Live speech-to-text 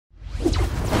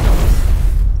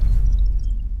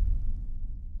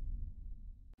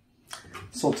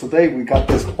So today we got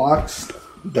this box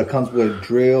that comes with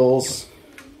drills,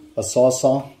 a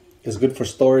saw. It's good for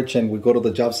storage, and we go to the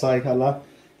job site a lot.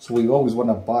 So we always want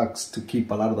a box to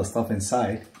keep a lot of the stuff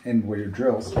inside and with your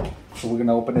drills. So we're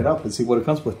gonna open it up and see what it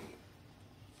comes with.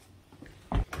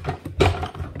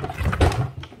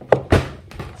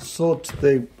 So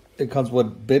today it comes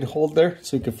with bit holder,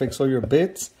 so you can fix all your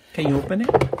bits. Can you open it?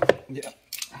 Yeah.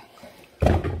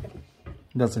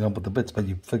 It doesn't come with the bits, but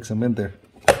you fix them in there.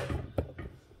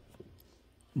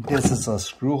 This is a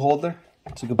screw holder,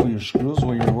 so you can put your screws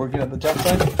when you're working at the job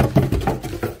site.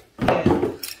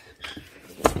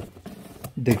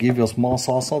 They give you a small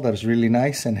saw that is really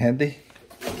nice and handy.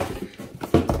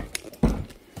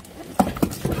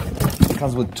 It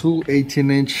comes with two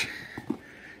 18-inch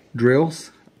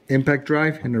drills, impact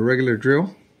drive and a regular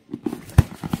drill,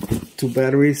 2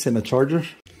 batteries and a charger.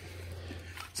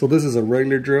 So this is a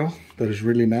regular drill that is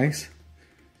really nice.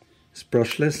 It's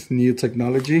brushless, new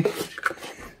technology.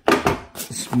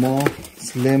 Small,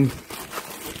 slim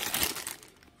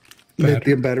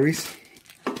lithium batteries.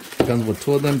 It comes with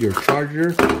 2 of them, your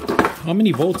charger. How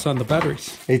many volts on the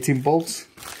batteries? 18 volts.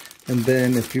 And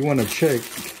then if you want to check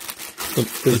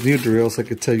this new drills, I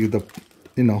could tell you the,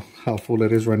 how full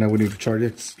it is right now. We need to charge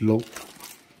it. It's low.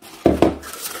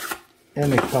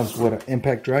 And it comes with an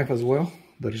impact drive as well.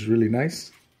 That is really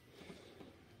nice.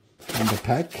 And the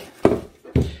pack.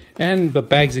 And the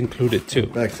bag's included too.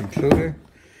 Bag's included.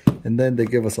 And then they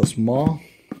give us a small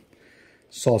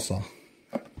saw,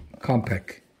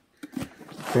 compact,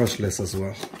 brushless as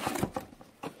well.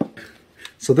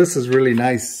 So this is really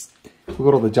nice. We go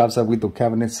to the job site, we do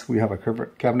cabinets. We have a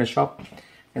cabinet shop,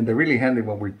 and they're really handy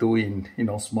when we're doing,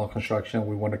 small construction.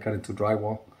 We want to cut into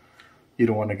drywall. You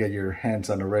don't want to get your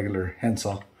hands on a regular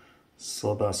handsaw.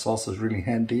 So the saw is really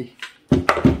handy.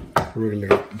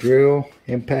 Regular drill,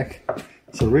 impact.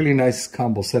 It's a really nice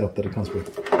combo setup that it comes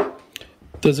with.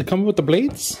 Does it come with the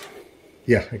blades?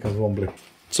 Yeah, it comes with 1 blade.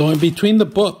 So in between the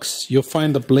books, you'll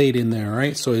find the blade in there,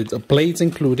 right? So the blade's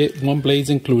included, 1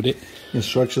 blade's included.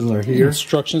 Instructions are here.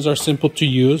 Instructions are simple to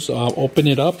use. Open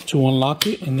it up to unlock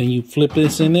it, and then you flip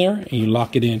this in there and you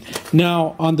lock it in.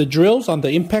 Now on the drills, on the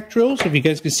impact drills, if you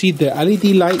guys can see, the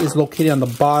LED light is located on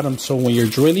the bottom. So when you're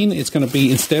drilling, it's going to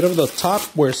be, instead of the top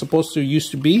where it's supposed to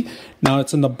used to be, now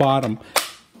it's in the bottom.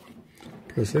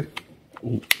 Press it.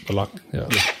 Ooh, the lock. Yeah.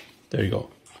 There you go.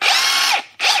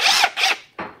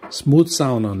 Smooth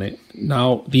sound on it.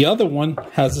 Now the other one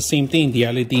has the same thing. The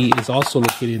LED is also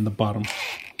located in the bottom.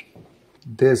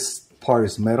 This part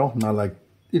is metal, not like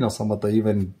some of the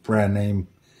even brand name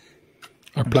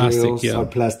or plastic. Yeah, are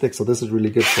plastic. So this is really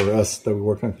good for us that we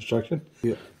work on construction.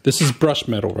 Yeah. This is brushed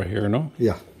metal right here, no?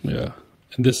 Yeah. Yeah.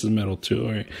 And this is metal too,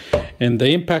 all right? And the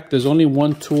impact, there's only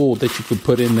 1 tool that you could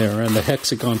put in there, and the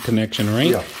hexagon connection, right?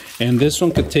 Yeah. And this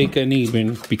one could take an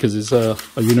even because it's a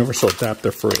universal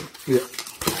adapter for it. Yeah.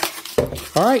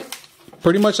 All right.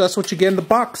 Pretty much that's what you get in the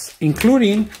box,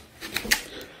 including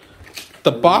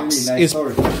the box. Really nice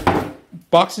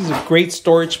box is a great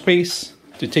storage space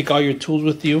to take all your tools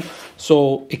with you.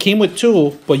 So it came with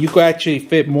 2, but you could actually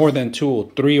fit more than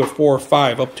 2, 3 or 4 or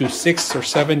 5, up to 6 or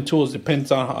 7 tools,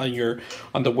 depends on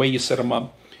on the way you set them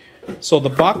up. So the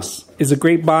box is a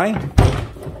great buy.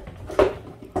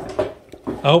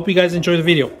 I hope you guys enjoy the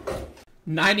video.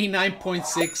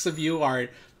 99.6 of you are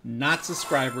not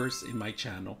subscribers in my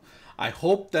channel. I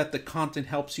hope that the content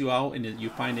helps you out and that you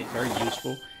find it very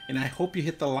useful. And I hope you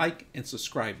hit the like and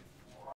subscribe.